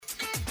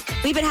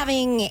We've been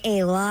having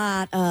a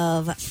lot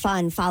of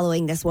fun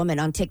following this woman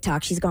on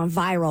TikTok. She's gone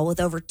viral with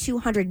over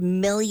 200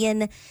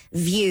 million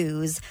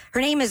views.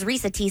 Her name is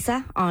Risa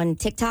Tisa on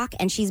TikTok,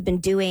 and she's been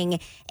doing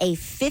a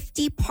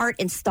 50-part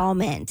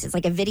installment. It's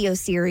like a video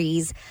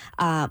series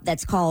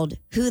that's called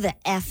Who the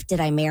F Did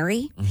I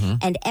Marry? Mm-hmm.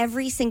 And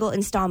every single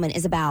installment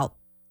is about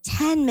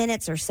 10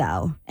 minutes or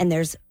so, and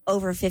there's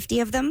over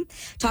 50 of them,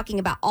 talking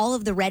about all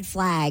of the red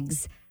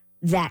flags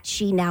that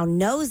she now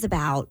knows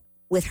about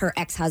with her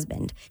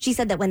ex-husband. She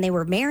said that when they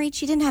were married,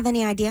 she didn't have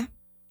any idea.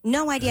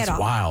 No idea at all.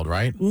 That's wild,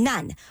 right?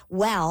 None.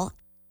 Well,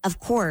 of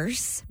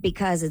course,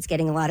 because it's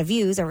getting a lot of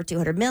views, over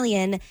 200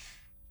 million,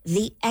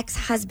 the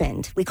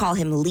ex-husband, we call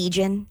him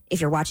Legion,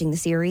 if you're watching the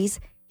series,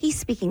 he's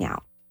speaking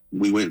out.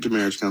 We went to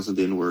marriage counseling,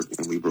 didn't work,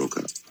 and we broke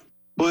up.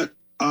 But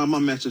my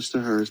message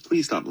to her is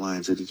please stop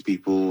lying to these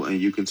people,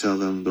 and you can tell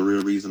them the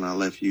real reason I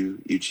left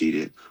you, you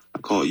cheated. I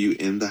caught you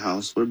in the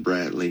house with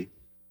Bradley,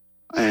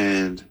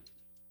 and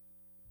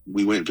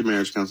we went to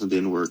marriage counseling,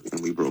 didn't work,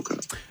 and we broke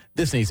up.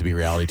 This needs to be a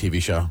reality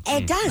TV show.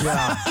 It does.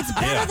 Yeah. It's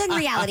better than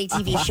reality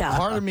TV show.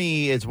 Part of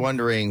me is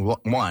wondering,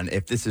 one,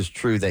 if this is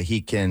true that he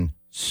can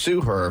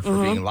sue her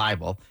for being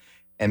liable,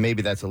 and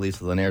maybe that's a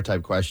Lisa Lanier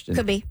type question.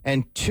 Could be.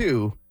 And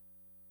two,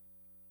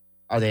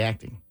 are they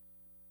acting?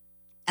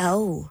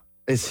 Oh.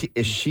 Is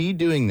she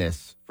doing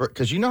this?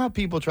 Because you know how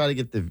people try to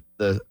get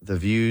the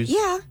views?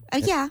 Yeah.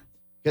 Yeah.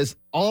 Because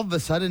all of a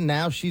sudden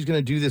now she's going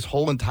to do this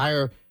whole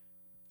entire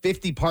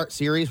 50-part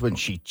series when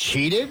she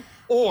cheated,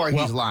 or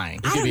he's lying.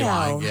 I don't know.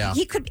 Lying, yeah.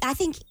 He could. I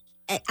think.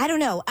 I don't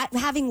know.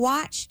 Having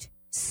watched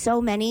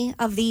so many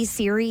of these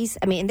series,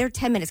 I mean, they're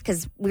 10 minutes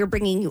because we're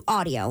bringing you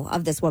audio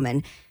of this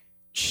woman.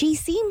 She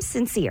seems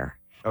sincere.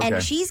 Okay.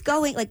 And she's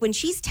going, like, when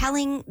she's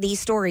telling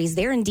these stories,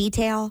 they're in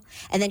detail.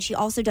 And then she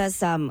also does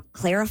some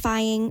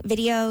clarifying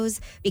videos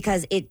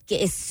because it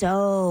is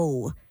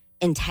so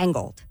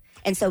entangled.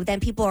 And so then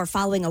people are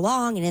following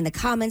along, and in the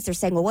comments, they're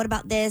saying, well, what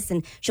about this?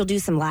 And she'll do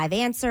some live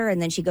answer. And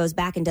then she goes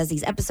back and does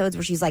these episodes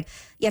where she's like,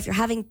 yeah, if you're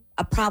having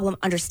a problem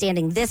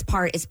understanding this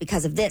part, it's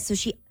because of this. So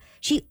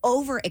she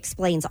over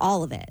explains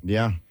all of it.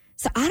 Yeah.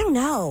 So I don't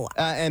know.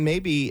 And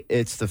maybe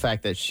it's the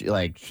fact that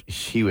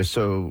she was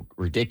so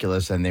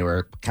ridiculous and they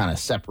were kind of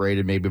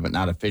separated, maybe, but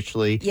not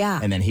officially. Yeah.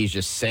 And then he's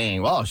just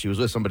saying, well, she was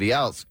with somebody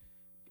else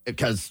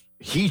because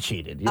he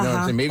cheated. You know what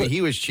I'm saying? Maybe he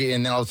was cheating.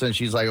 And then all of a sudden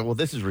she's like, well,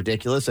 this is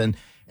ridiculous. And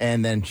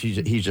then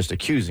he's just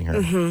accusing her.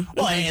 Mm-hmm.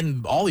 Well,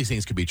 and all these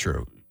things could be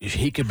true.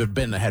 He could have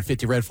had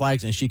 50 red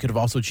flags, and she could have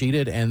also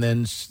cheated. And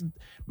then,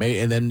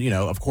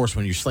 of course,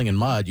 when you're slinging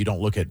mud, you don't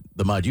look at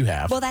the mud you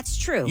have. Well, that's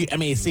true.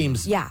 It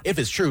seems, if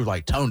it's true,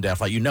 like tone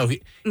deaf, like, he's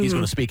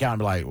going to speak out and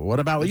be like, what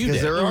about what you did?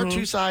 Because there are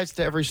two sides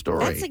to every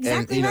story. That's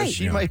exactly and, right.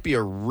 She might be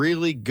a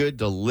really good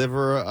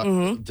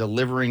deliverer,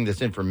 delivering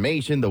this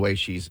information, the way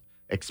she's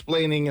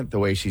explaining it, the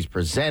way she's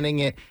presenting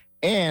it.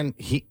 And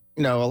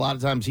a lot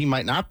of times he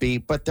might not be,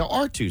 but there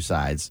are two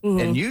sides.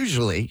 And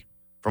usually,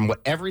 from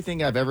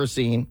everything I've ever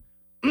seen,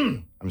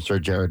 I'm sure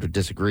Jared would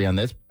disagree on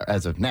this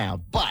as of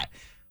now, but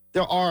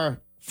there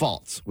are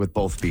faults with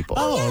both people.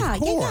 Oh, of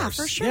course. yeah,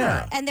 for sure.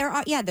 Yeah. And there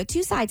are, the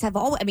two sides have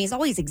it's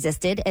always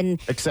existed. And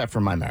except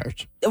for my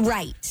marriage.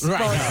 Right.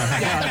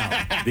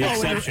 Right. The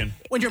exception.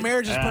 When your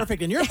marriage is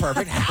perfect and you're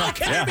perfect, how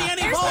can there be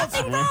any faults?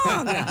 Nothing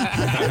wrong.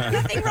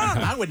 Nothing wrong.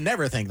 I would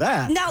never think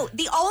that. No,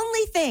 the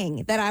only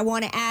thing that I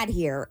want to add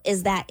here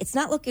is that it's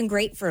not looking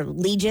great for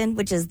Legion,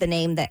 which is the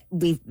name that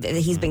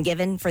he's been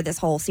given for this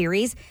whole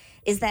series,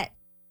 is that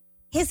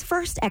his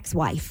first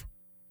ex-wife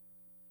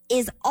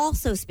is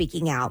also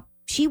speaking out.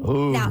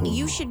 Now,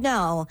 you should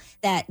know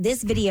that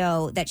this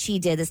video that she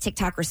did, this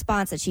TikTok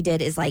response that she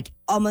did, is like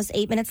almost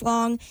 8 minutes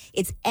long.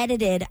 It's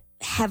edited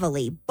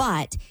heavily,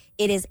 but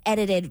it is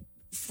edited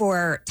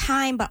for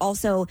time, but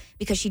also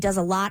because she does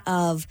a lot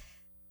of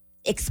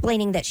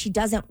explaining that she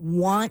doesn't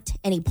want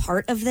any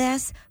part of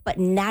this, but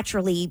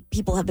naturally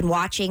people have been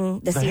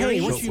watching the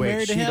series. was she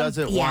married to him? She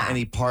doesn't want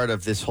any part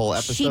of this whole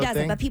episode. She doesn't,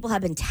 thing? but people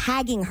have been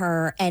tagging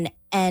her and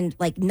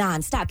like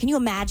nonstop. Can you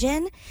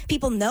imagine?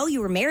 People know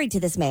you were married to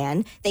this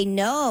man. They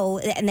know,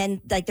 and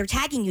then like they're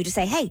tagging you to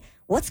say, hey,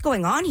 what's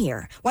going on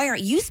here? Why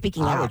aren't you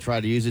speaking out? I would try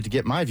to use it to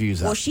get my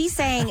views up. Well, she's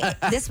saying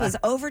this was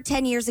over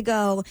 10 years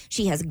ago.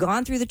 She has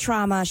gone through the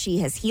trauma. She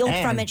has healed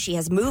from it. She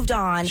has moved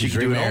on. She could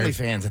do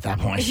OnlyFans at that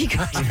point.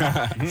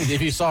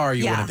 If you saw her,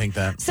 you wouldn't think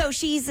that. So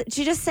she's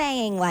just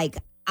saying, like,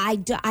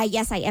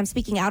 yes, I am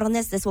speaking out on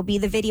this. This will be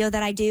the video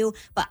that I do,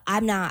 but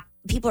I'm not.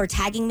 People are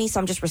tagging me, so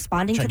I'm just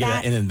responding to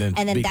that. And then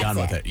be that's done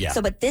with it. Yeah.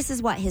 So, but this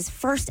is what his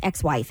first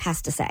ex-wife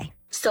has to say.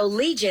 So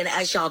Legion,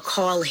 as y'all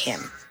call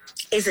him,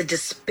 is a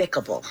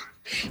despicable,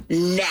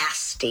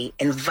 nasty,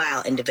 and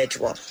vile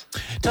individual.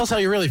 Tell us how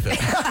you really feel.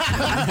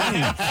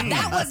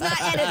 That was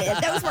not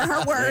edited. Those were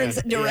her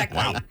words directly.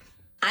 Wow.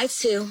 I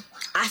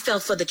fell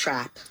for the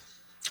trap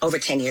over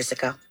 10 years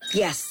ago.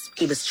 Yes,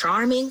 he was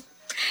charming,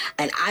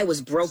 and I was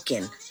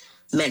broken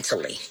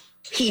mentally.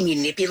 He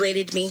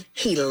manipulated me.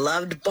 He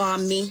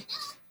love-bombed me.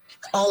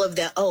 All of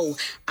that. Oh,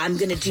 I'm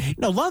going to do...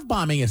 Love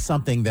bombing is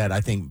something that I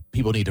think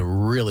people need to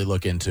really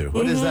look into.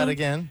 What is that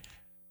again?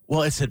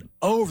 Well, it's an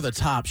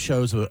over-the-top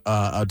shows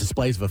of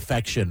displays of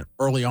affection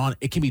early on.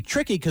 It can be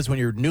tricky because when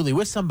you're newly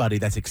with somebody,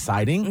 that's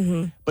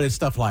exciting. But it's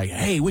stuff like,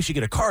 hey, we should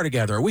get a car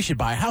together, or we should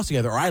buy a house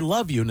together, or I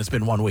love you, and it's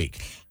been 1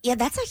 week. Yeah,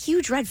 that's a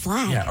huge red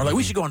flag. Yeah, or like,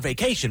 we should go on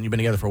vacation. You've been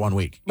together for 1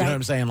 week. You know what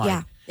I'm saying?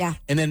 Like, yeah.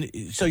 And then,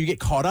 so you get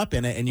caught up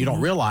in it, and you don't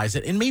realize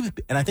it. And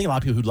I think a lot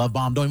of people who love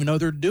bomb don't even know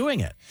they're doing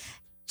it.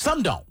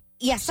 Some don't.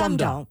 Yeah, some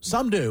don't.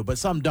 Some do, but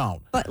some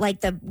don't. But like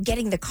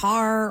getting the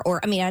car,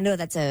 or I mean, I know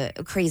that's a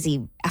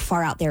crazy,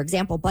 far out there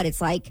example, but it's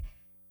like,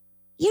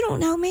 you don't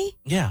know me.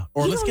 Yeah,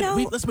 or You don't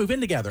know. let's move in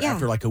together Yeah.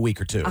 after like a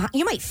week or two.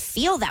 You might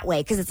feel that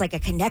way because it's like a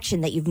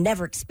connection that you've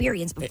never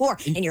experienced before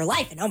in your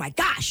life, and oh my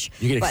gosh,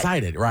 You get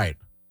excited, right?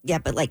 Yeah,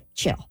 but like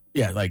chill.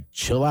 Yeah, like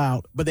chill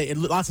out. But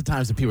lots of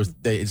times the people,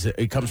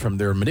 it comes from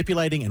they're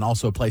manipulating, and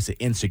also a place of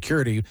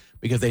insecurity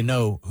because they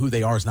know who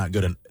they are is not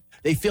good.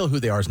 They feel who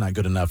they are is not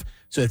good enough,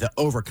 so they have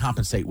to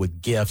overcompensate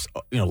with gifts,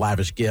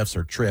 lavish gifts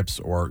or trips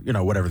or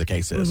whatever the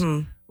case is.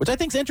 Which I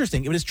think is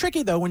interesting. It is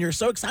tricky though when you're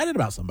so excited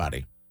about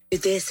somebody. Do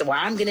this, or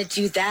I'm going to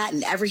do that,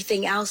 and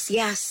everything else.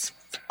 Yes,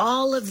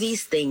 all of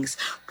these things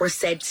were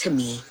said to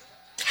me.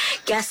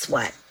 Guess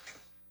what?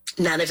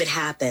 None of it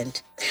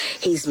happened.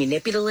 He's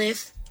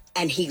manipulative,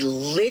 and he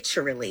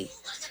literally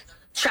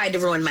tried to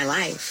ruin my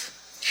life.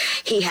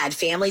 He had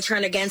family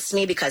turn against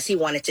me because he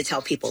wanted to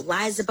tell people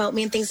lies about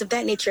me and things of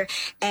that nature.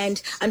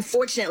 And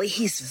unfortunately,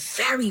 he's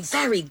very,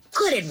 very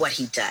good at what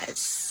he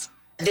does.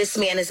 This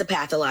man is a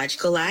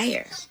pathological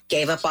liar.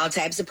 Gave up all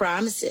types of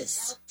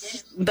promises.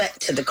 But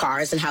to the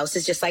cars and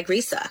houses, just like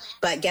Risa.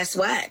 But guess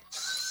what?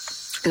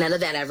 None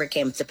of that ever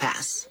came to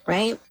pass,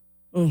 right?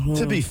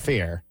 To be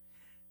fair,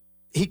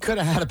 he could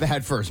have had a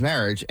bad first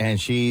marriage,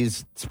 and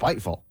she's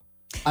spiteful.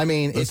 I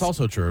mean, It's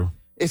also true.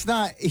 It's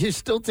not, you're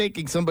still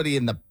taking somebody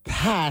in the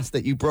past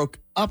that you broke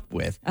up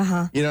with. You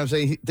know what I'm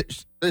saying?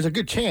 There's a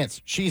good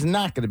chance she's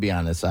not going to be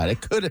on this side.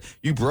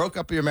 You broke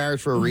up your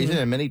marriage for a reason,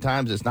 and many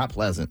times it's not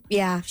pleasant.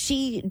 Yeah,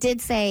 she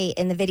did say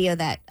in the video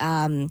that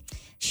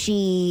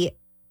she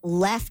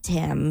left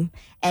him,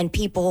 and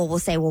people will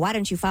say, well, why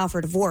didn't you file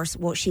for divorce?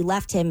 Well, she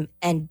left him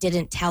and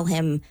didn't tell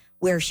him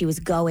where she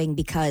was going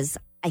because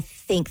I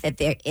think that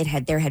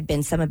there had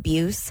been some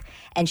abuse,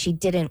 and she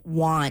didn't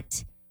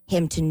want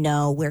him to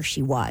know where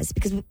she was,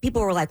 because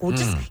people were like, well,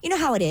 just, you know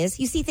how it is.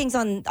 You see things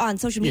on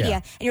social media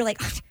and you're like,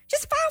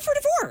 just file for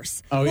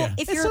divorce. Oh, well, yeah.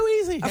 if It's you're so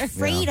easy.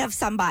 afraid of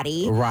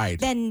somebody, Right.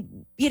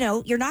 then,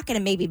 you're not going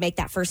to maybe make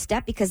that first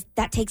step, because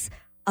that takes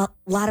a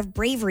lot of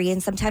bravery.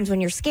 And sometimes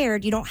when you're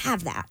scared, you don't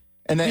have that.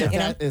 And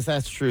then if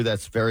that's true,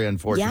 that's very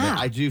unfortunate. Yeah.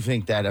 I do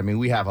think that,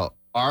 we have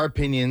our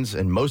opinions,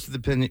 and most of the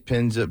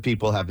opinions of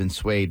people have been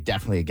swayed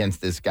definitely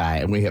against this guy,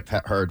 and we have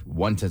heard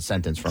one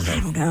sentence from I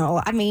him. don't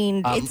know. I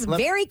mean, it's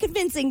very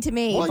convincing to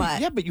me. Well, but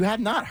yeah, but you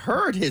have not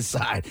heard his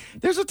side.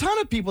 There's a ton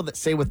of people that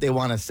say what they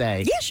want to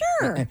say. yeah,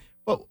 sure.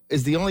 Well,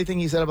 is the only thing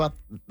he said about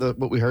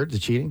what we heard, the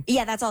cheating?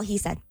 Yeah, that's all he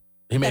said.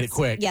 He made it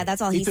quick. Yeah,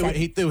 that's all he said.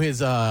 He threw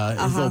his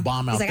little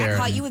bomb out He's like, there. I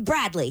caught you with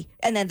Bradley.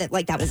 And then, that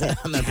was it.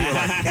 And then people were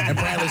like, and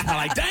Bradley's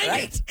probably like,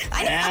 dang it.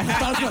 I I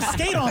thought I was going to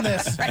skate on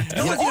this.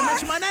 No one's going to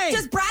mention my name.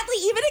 Does Bradley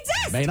even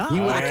exist? May not. He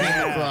would have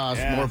came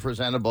across more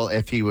presentable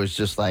if he was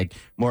just like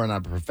more in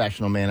a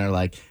professional manner,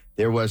 like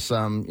there was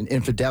some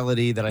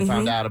infidelity that I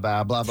found out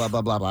about, blah, blah,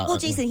 blah, blah, blah. Well,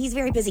 Jason, he's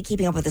very busy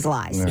keeping up with his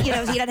lies. He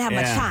doesn't have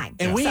much time.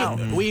 And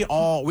we've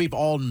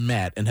all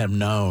met and have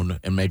known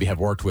and maybe have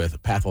worked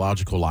with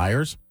pathological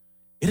liars.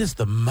 It is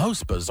the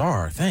most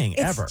bizarre thing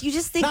ever. You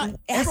just think Not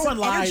everyone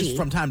lies energy.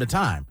 from time to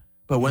time,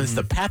 but when it's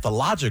the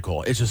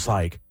pathological, it's just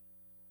like,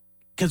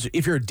 because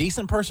if you're a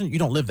decent person, you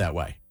don't live that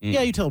way.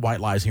 Yeah, you tell white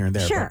lies here and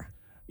there. Sure.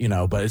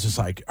 But, but it's just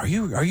like,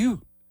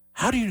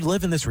 how do you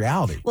live in this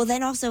reality? Well,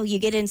 then also you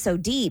get in so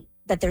deep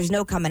that there's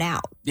no coming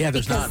out. Yeah,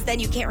 there's because not. then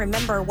you can't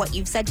remember what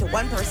you've said to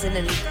one person,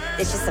 and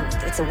it's just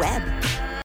it's a web.